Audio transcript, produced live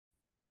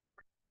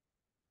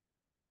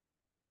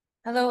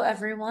Hello,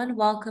 everyone.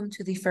 Welcome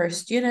to the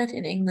first unit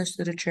in English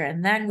Literature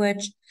and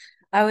Language.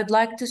 I would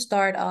like to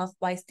start off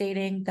by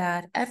stating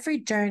that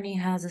every journey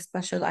has a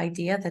special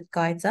idea that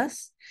guides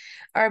us.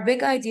 Our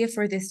big idea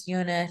for this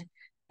unit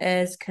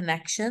is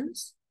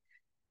connections.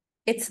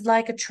 It's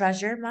like a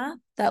treasure map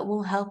that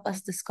will help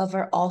us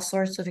discover all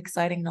sorts of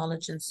exciting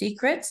knowledge and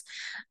secrets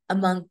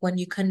among when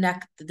you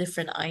connect the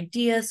different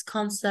ideas,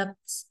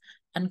 concepts,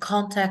 and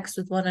contexts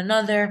with one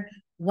another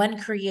when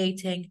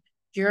creating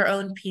your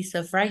own piece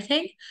of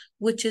writing,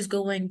 which is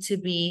going to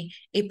be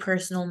a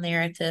personal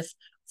narrative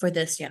for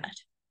this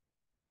unit.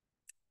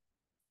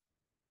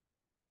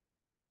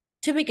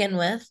 To begin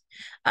with,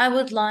 I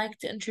would like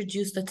to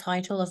introduce the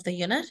title of the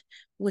unit,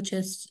 which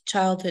is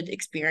Childhood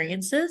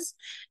Experiences.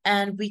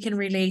 And we can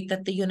relate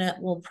that the unit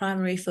will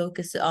primarily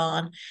focus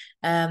on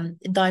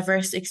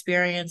diverse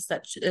experience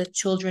that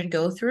children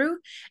go through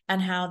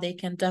and how they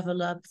can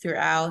develop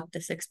throughout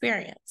this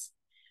experience.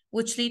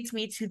 Which leads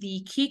me to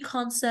the key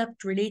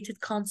concept, related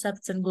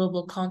concepts, and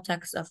global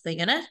context of the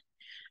unit.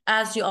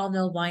 As you all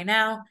know by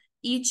now,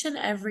 each and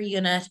every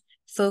unit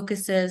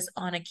focuses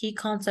on a key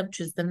concept, which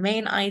is the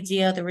main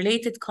idea, the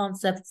related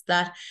concepts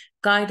that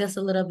guide us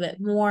a little bit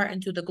more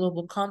into the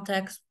global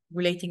context,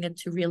 relating it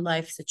to real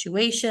life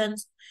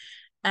situations.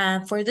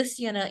 And for this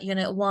unit,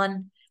 unit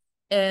one,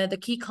 the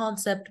key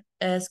concept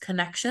is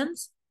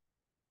connections.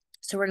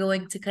 So we're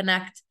going to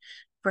connect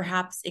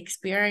perhaps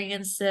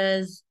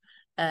experiences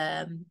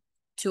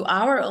to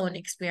our own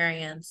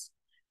experience,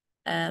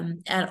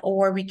 and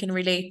or we can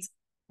relate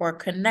or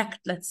connect,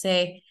 let's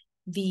say,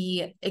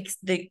 the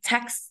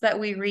texts that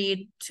we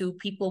read to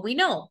people we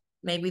know,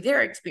 maybe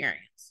their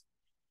experience.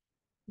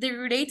 The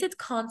related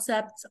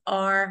concepts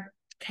are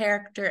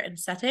character and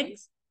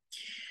settings.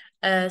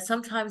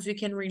 Sometimes we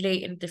can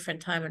relate in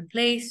different time and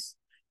place,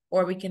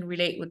 or we can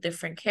relate with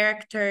different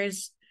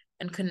characters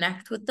and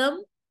connect with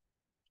them.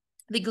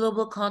 The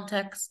global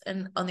context,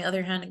 and on the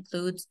other hand,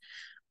 includes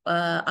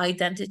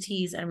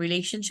identities and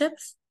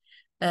relationships,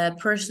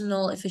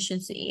 personal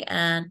efficiency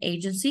and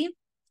agency.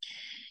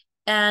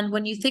 And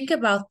when you think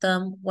about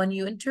them, when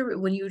you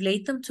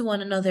relate them to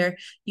one another,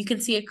 you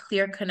can see a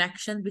clear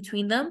connection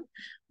between them.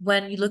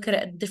 When you look at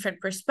it in a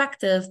different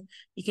perspective,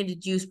 you can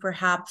deduce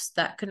perhaps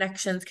that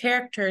connections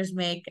characters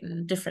make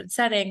in different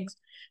settings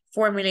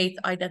formulate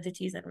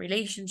identities and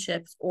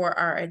relationships, or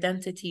our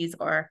identities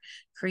are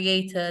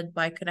created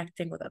by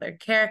connecting with other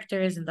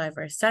characters in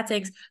diverse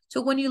settings.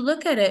 So when you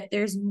look at it,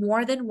 there's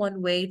more than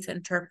one way to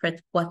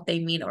interpret what they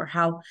mean or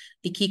how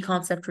the key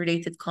concept,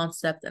 related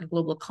concept, and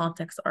global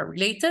context are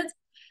related.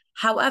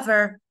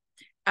 However,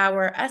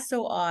 our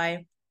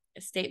SOI,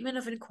 statement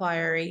of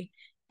inquiry,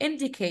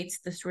 indicates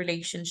this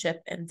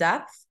relationship in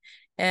depth,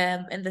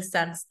 in the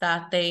sense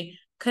that they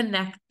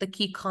connect the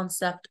key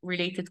concept,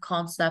 related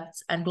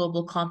concepts, and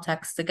global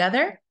context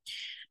together.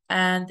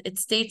 And it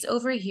states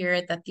over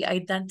here that the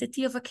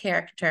identity of a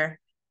character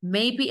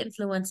may be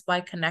influenced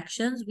by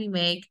connections we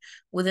make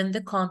within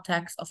the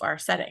context of our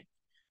setting.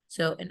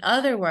 So, in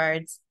other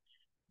words,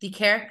 the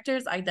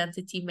character's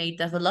identity may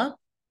develop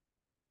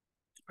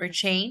or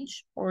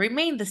change or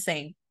remain the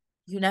same.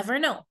 You never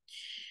know.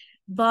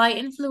 By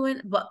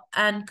influence, but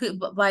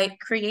by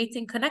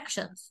creating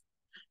connections.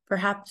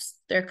 Perhaps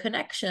their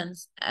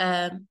connections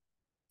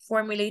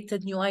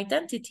formulated new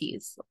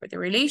identities, or the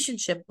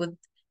relationship with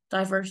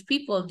diverse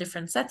people in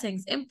different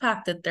settings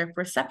impacted their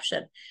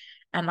perception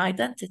and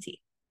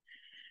identity.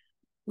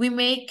 We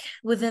make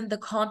within the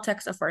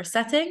context of our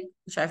setting,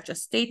 which I've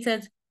just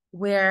stated,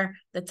 where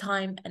the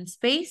time and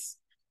space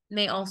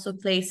may also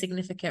play a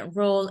significant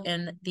role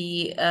in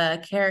the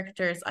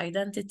character's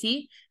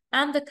identity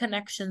and the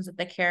connections that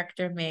the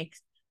character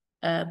makes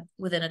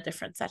within a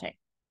different setting.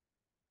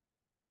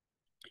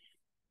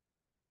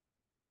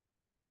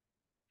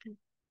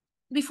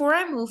 Before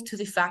I move to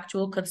the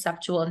factual,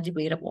 conceptual, and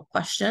debatable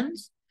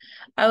questions,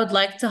 I would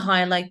like to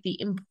highlight the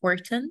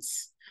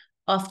importance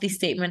of the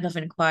statement of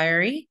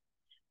inquiry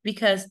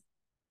because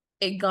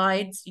it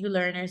guides you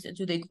learners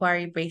into the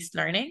inquiry-based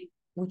learning,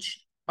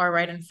 which are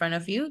right in front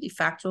of you, the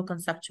factual,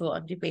 conceptual,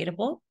 and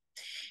debatable.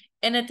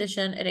 In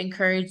addition, it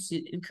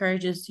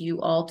encourages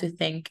you all to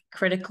think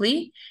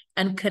critically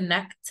and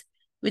connect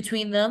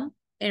between them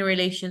in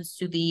relations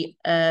to the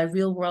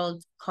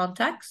real-world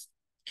context.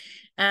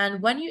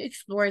 And when you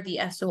explore the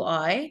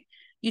SOI,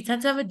 you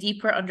tend to have a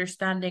deeper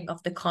understanding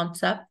of the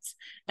concepts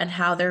and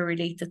how they're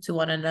related to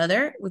one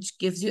another, which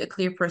gives you a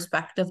clear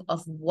perspective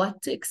of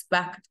what to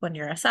expect when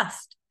you're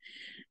assessed.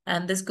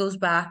 And this goes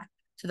back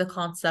to the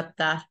concept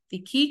that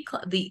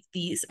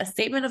a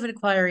statement of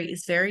inquiry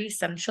is very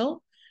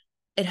essential.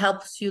 It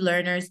helps you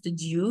learners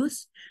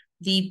deduce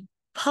the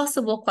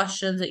possible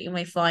questions that you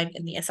may find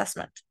in the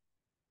assessment.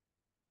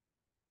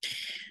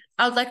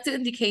 I would like to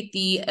indicate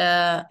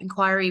the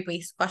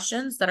inquiry-based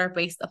questions that are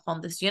based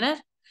upon this unit,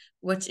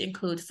 which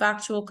include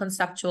factual,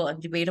 conceptual, and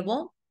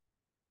debatable.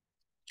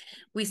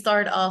 We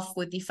start off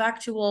with the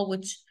factual,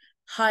 which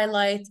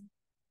highlight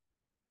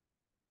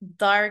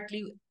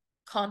directly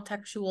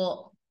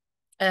contextual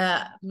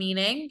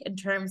meaning in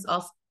terms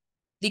of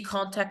the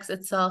context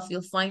itself.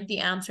 You'll find the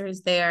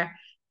answers there,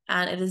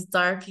 and it is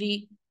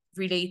directly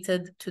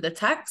related to the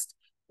text,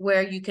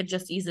 where you can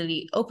just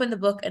easily open the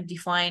book and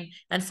define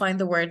and find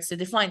the words to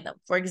define them.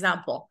 For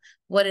example,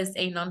 what is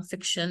a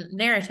nonfiction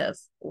narrative,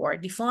 or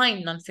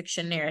define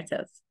nonfiction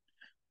narrative?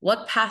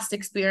 What past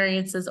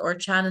experiences or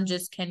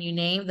challenges can you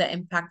name that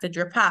impacted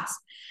your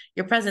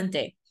present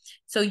day?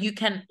 So you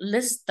can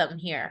list them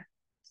here.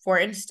 For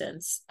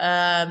instance,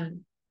 I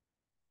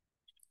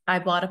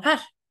bought a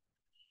pet.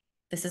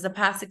 This is a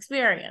past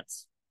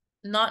experience,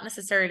 not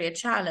necessarily a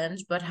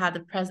challenge, but had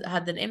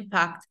an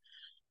impact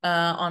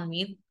on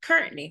me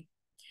currently.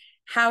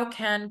 How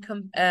can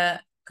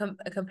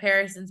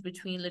comparisons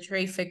between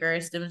literary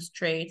figures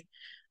demonstrate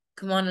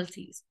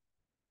commonalities?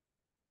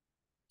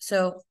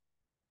 So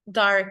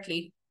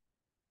directly,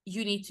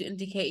 you need to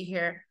indicate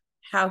here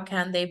how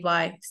can they,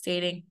 by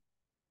stating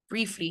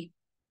briefly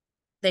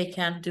they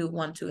can do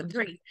 1, 2, and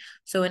 3.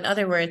 So in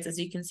other words, as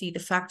you can see, the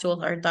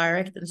factuals are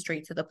direct and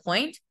straight to the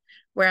point,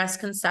 whereas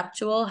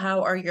conceptual,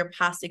 how are your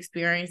past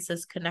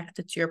experiences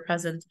connected to your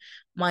present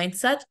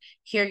mindset?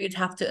 Here you'd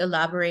have to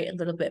elaborate a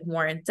little bit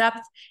more in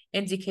depth,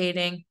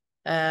 indicating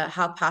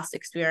how past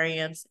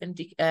experience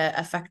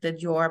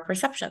affected your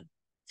perception.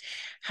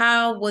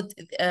 How would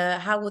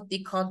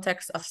the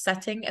context of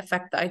setting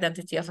affect the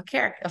identity of a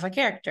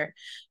character?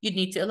 You'd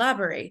need to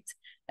elaborate.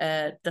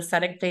 Does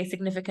setting play a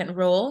significant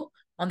role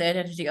on the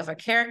identity of a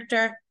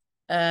character?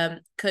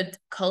 Could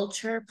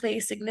culture play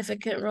a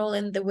significant role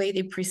in the way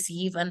they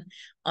perceive and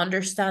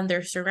understand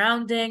their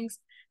surroundings?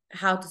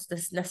 How does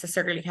this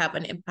necessarily have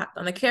an impact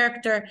on the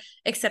character,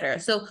 etc.?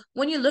 So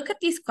when you look at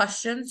these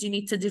questions, you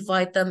need to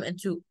divide them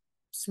into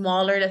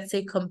smaller, let's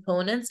say,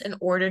 components in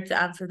order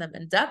to answer them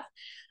in depth,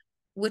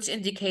 which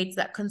indicates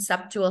that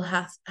conceptual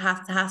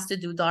has to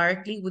do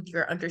directly with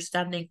your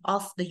understanding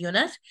of the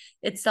unit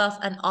itself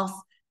and of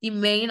the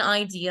main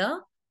idea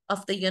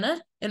of the unit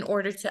in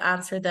order to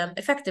answer them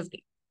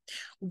effectively.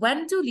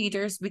 When do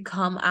leaders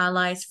become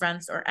allies,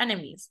 friends, or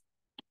enemies?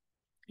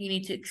 You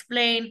need to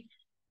explain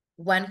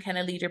when can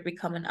a leader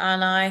become an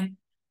ally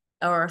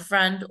or a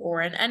friend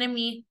or an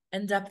enemy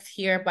in depth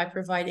here by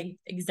providing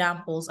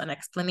examples and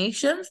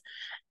explanations,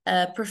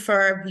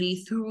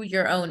 preferably through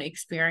your own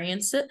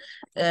experience, in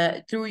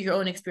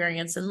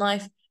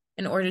life,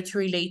 in order to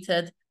relate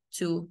it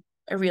to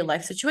a real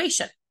life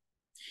situation.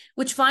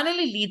 Which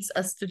finally leads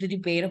us to the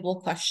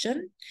debatable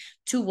question: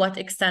 to what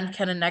extent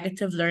can a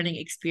negative learning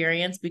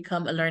experience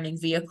become a learning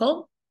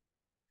vehicle?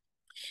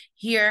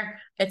 Here,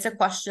 it's a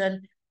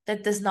question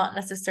that does not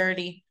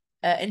necessarily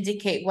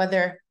indicate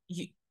whether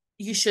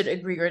you should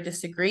agree or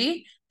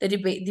disagree. The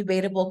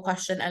debatable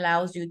question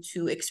allows you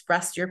to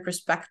express your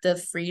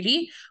perspective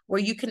freely,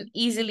 where you can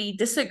easily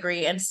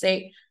disagree and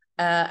say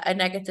a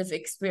negative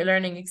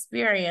learning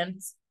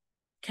experience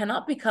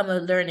cannot become a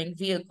learning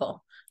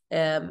vehicle.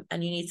 And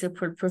you need to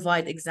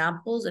provide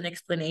examples and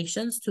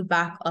explanations to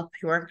back up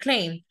your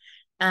claim.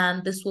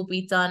 And this will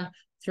be done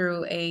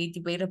through a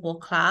debatable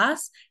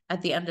class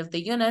at the end of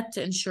the unit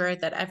to ensure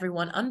that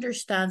everyone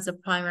understands the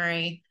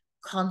primary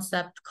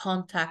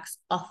context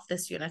of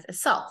this unit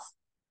itself.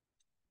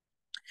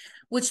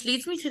 Which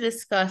leads me to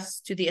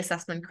discuss the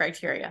assessment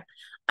criteria.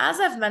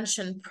 As I've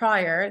mentioned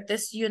prior,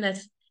 this unit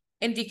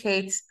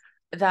indicates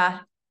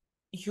that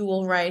you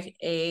will write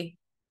a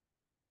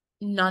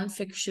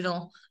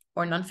non-fictional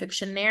or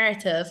nonfiction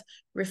narrative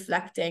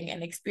reflecting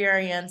an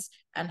experience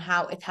and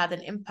how it had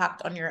an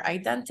impact on your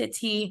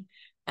identity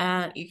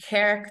and your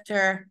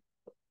character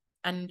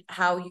and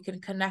how you can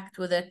connect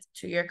with it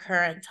to your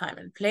current time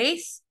and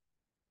place.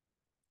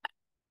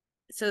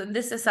 So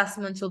this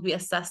assessment will be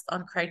assessed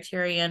on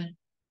criterion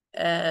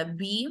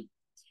B,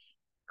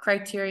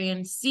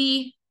 criterion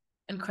C,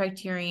 and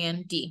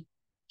criterion D.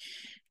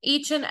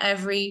 Each and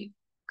every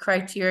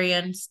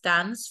criterion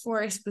stands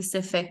for a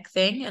specific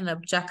thing, an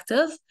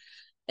objective.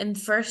 In the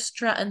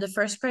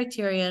first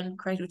criterion,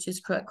 which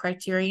is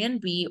criterion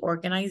B,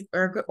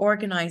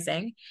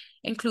 organizing,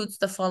 includes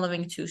the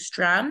following 2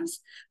 strands.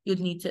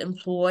 You'd need to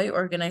employ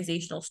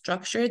organizational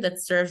structure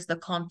that serves the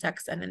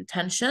context and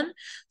intention.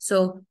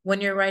 So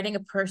when you're writing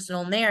a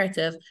personal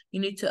narrative, you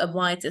need to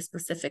abide to a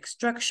specific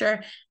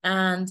structure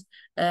and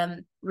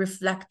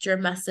reflect your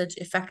message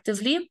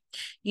effectively.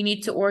 You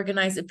need to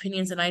organize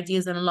opinions and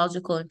ideas in a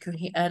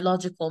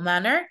logical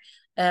manner.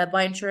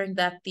 By ensuring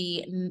that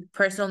the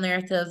personal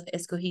narrative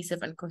is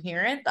cohesive and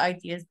coherent, the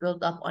ideas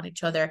build up on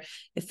each other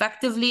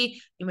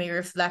effectively. You may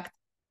reflect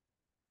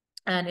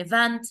an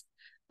event,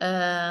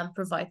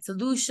 provide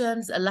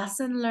solutions, a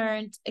lesson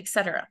learned,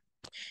 etc.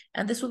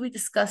 And this will be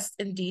discussed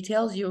in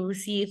details. You'll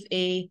receive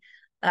a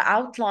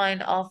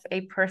outline of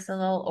a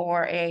personal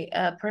or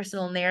a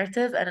personal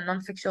narrative and a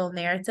non-fictional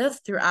narrative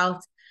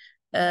throughout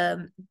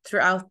the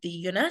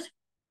unit.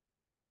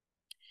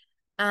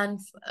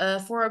 And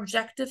for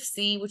objective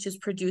C, which is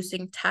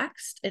producing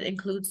text, it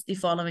includes the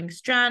following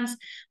strands: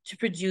 to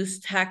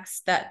produce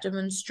text that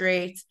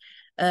demonstrates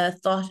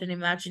thought and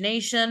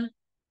imagination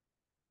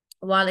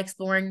while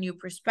exploring new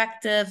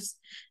perspectives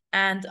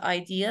and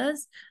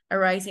ideas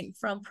arising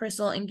from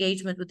personal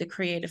engagement with the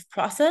creative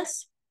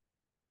process.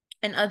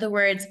 In other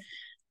words,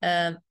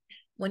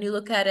 when you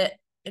look at it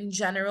in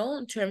general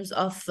in terms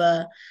of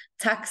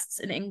texts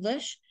in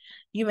English.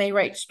 You may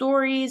write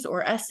stories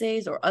or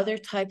essays or other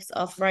types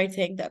of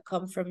writing that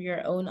come from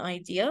your own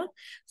idea.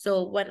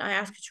 So when I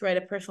ask you to write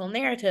a personal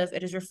narrative,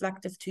 it is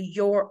reflective to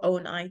your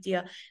own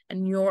idea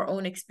and your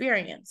own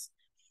experience.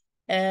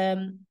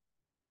 In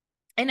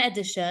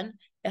addition,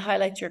 it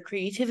highlights your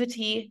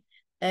creativity,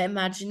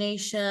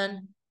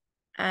 imagination,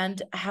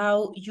 and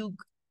how you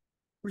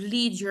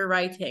lead your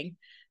writing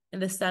in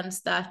the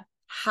sense that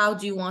how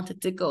do you want it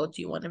to go?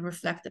 Do you want to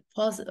reflect a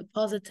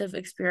positive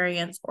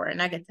experience or a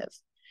negative?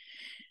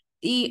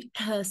 The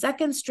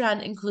second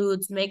strand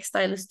includes make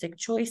stylistic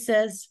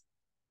choices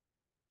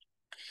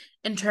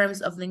in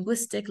terms of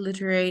linguistic,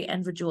 literary,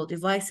 and visual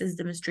devices,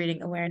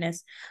 demonstrating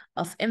awareness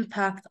of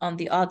impact on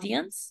the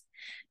audience.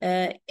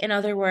 In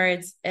other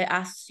words, it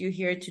asks you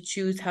here to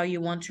choose how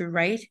you want to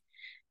write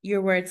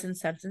your words and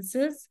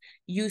sentences.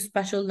 Use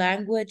special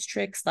language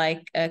tricks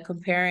like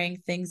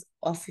comparing things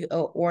off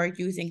or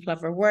using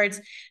clever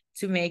words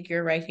to make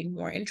your writing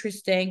more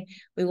interesting.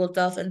 We will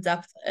delve in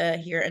depth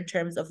here in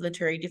terms of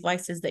literary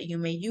devices that you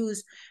may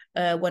use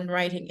when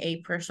writing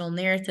a personal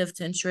narrative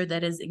to ensure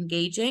that is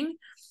engaging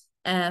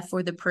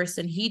for the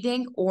person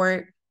heeding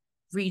or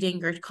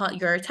reading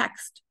your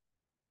text.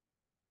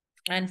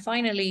 And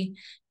finally,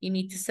 you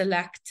need to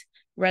select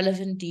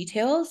relevant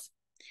details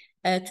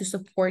to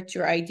support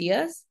your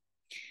ideas.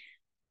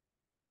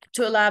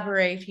 To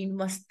elaborate, you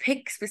must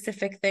pick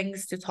specific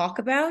things to talk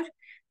about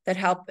that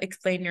help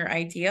explain your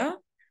idea.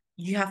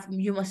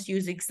 You must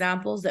use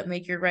examples that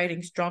make your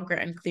writing stronger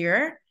and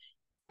clearer.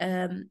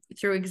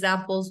 Through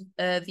examples,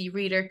 the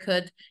reader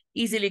could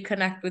easily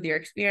connect with your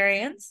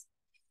experience.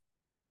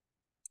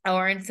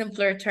 Or in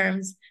simpler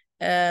terms,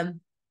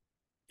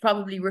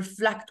 probably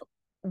reflect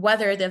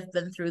whether they've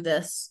been through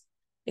this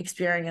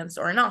experience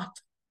or not.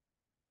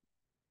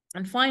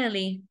 And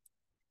finally,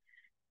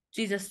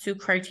 Jesus to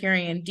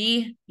criterion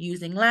D,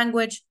 using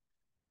language.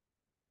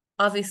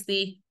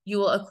 Obviously, you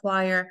will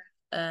acquire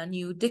a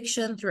new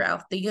diction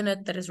throughout the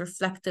unit that is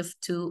reflective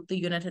to the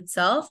unit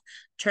itself,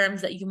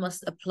 terms that you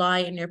must apply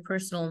in your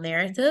personal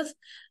narrative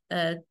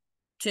to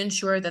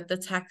ensure that the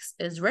text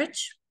is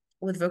rich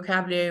with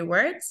vocabulary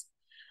words.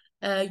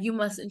 You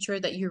must ensure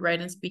that you write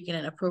and speak in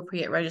an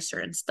appropriate register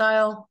and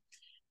style.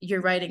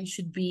 Your writing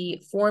should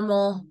be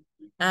formal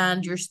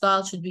and your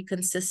style should be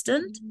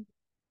consistent.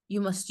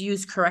 You must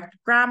use correct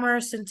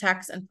grammar,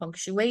 syntax, and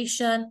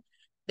punctuation.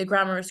 The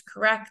grammar is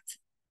correct.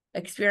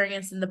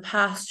 Experience in the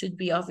past should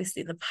be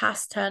obviously in the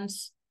past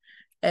tense.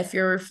 If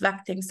you're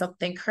reflecting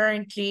something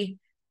currently,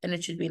 then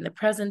it should be in the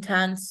present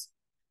tense.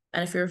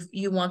 And if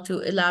you want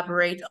to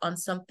elaborate on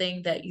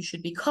something that you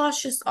should be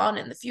cautious on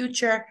in the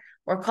future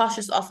or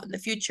cautious of in the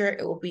future,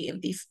 it will be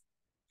in the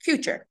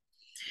future.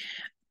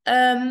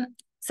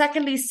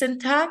 Secondly,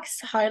 syntax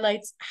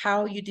highlights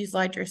how you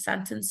divide your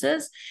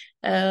sentences,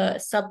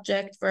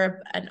 subject, verb,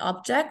 and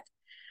object.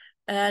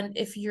 And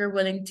if you're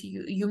willing to,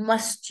 you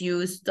must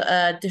use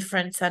the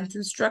different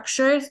sentence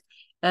structures,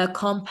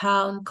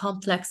 compound,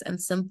 complex, and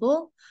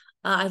simple.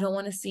 I don't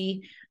want to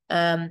see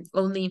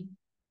only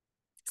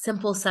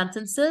simple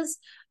sentences.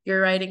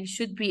 Your writing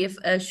should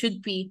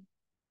be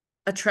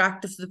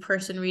attractive to the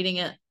person reading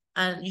it,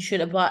 and you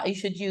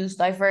should use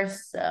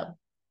diverse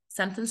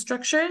sentence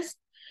structures.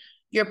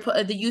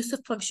 The use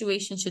of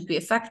punctuation should be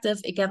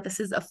effective. Again, this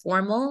is a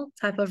formal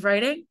type of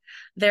writing.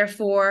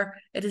 Therefore,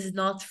 it is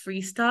not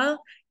freestyle.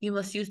 You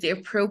must use the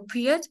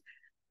appropriate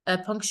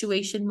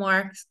punctuation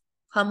marks,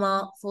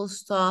 comma, full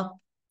stop,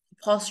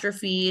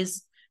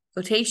 apostrophes,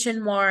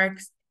 quotation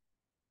marks,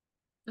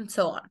 and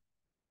so on.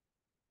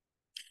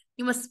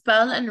 You must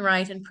spell and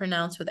write and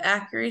pronounce with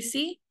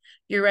accuracy.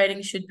 Your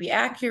writing should be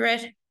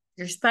accurate.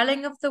 Your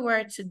spelling of the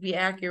word should be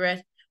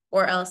accurate,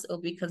 or else it will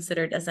be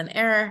considered as an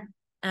error.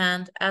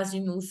 And as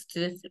you move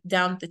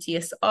down the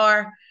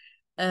TSR,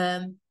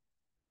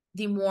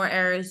 the more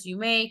errors you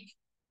make,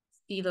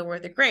 the lower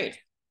the grade.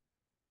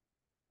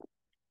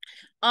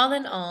 All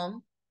in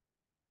all,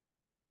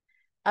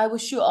 I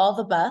wish you all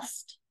the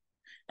best.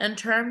 In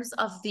terms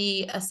of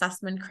the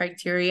assessment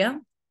criteria,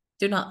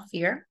 do not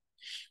fear.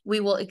 We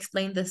will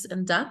explain this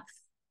in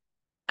depth,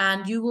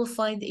 and you will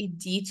find a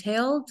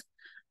detailed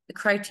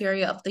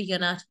criteria of the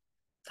unit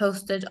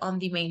posted on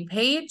the main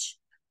page.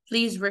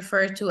 Please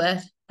refer to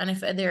it. And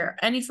if there are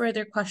any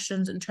further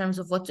questions in terms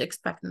of what to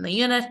expect in the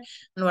unit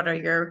and what are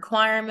your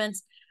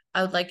requirements,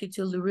 I would like you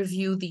to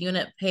review the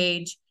unit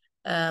page,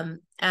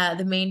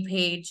 the main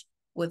page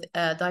with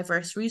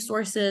diverse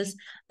resources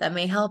that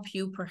may help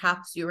you.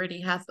 Perhaps you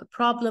already have a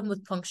problem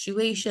with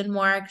punctuation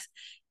marks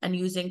and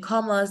using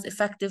commas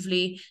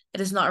effectively.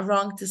 It is not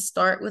wrong to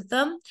start with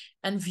them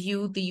and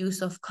view the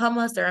use of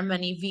commas. There are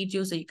many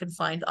videos that you can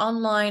find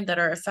online that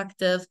are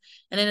effective.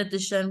 And in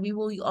addition, we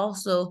will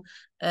also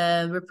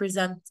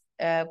represent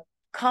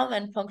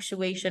common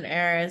punctuation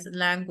errors,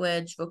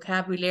 language,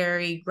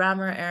 vocabulary,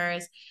 grammar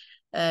errors,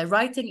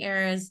 writing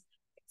errors,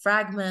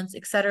 fragments,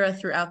 etc.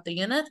 throughout the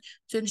unit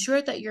to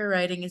ensure that your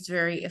writing is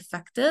very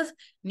effective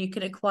and you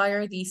can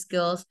acquire these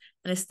skills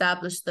and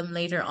establish them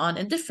later on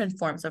in different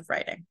forms of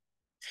writing.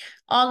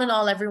 All in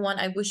all, everyone,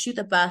 I wish you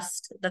the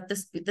best. Let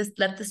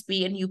this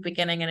be a new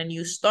beginning and a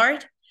new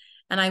start.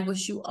 And I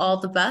wish you all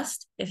the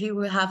best. If you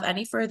have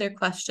any further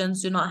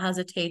questions, do not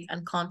hesitate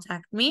and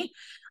contact me.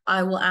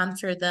 I will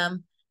answer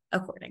them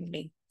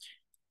accordingly.